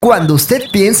Cuando usted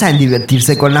piensa en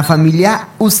divertirse con la familia,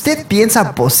 usted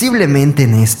piensa posiblemente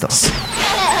en esto.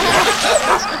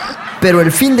 Pero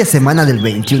el fin de semana del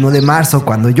 21 de marzo,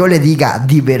 cuando yo le diga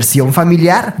diversión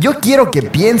familiar, yo quiero que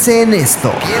piense en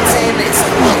esto.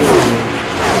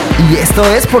 Y esto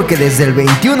es porque desde el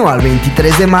 21 al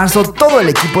 23 de marzo, todo el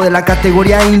equipo de la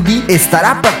categoría Indy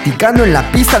estará practicando en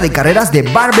la pista de carreras de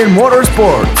Barber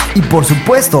Motorsports. Y por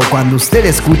supuesto, cuando usted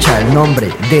escucha el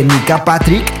nombre de Nika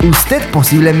Patrick, usted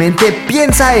posiblemente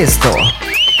piensa esto.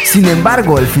 Sin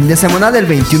embargo, el fin de semana del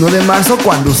 21 de marzo,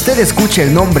 cuando usted escuche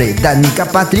el nombre Danica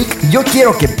Patrick, yo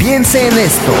quiero que piense en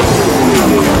esto.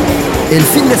 El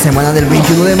fin de semana del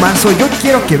 21 de marzo yo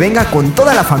quiero que venga con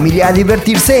toda la familia a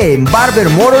divertirse en Barber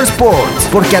Motorsports,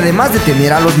 porque además de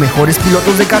tener a los mejores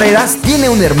pilotos de carreras, tiene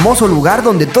un hermoso lugar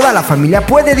donde toda la familia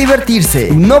puede divertirse.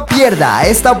 No pierda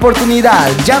esta oportunidad,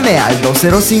 llame al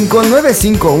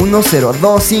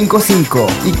 205-951-0255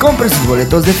 y compre sus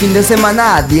boletos de fin de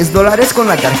semana a $10 con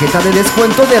la tarjeta de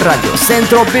descuento de Radio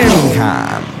Centro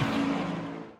Birmingham.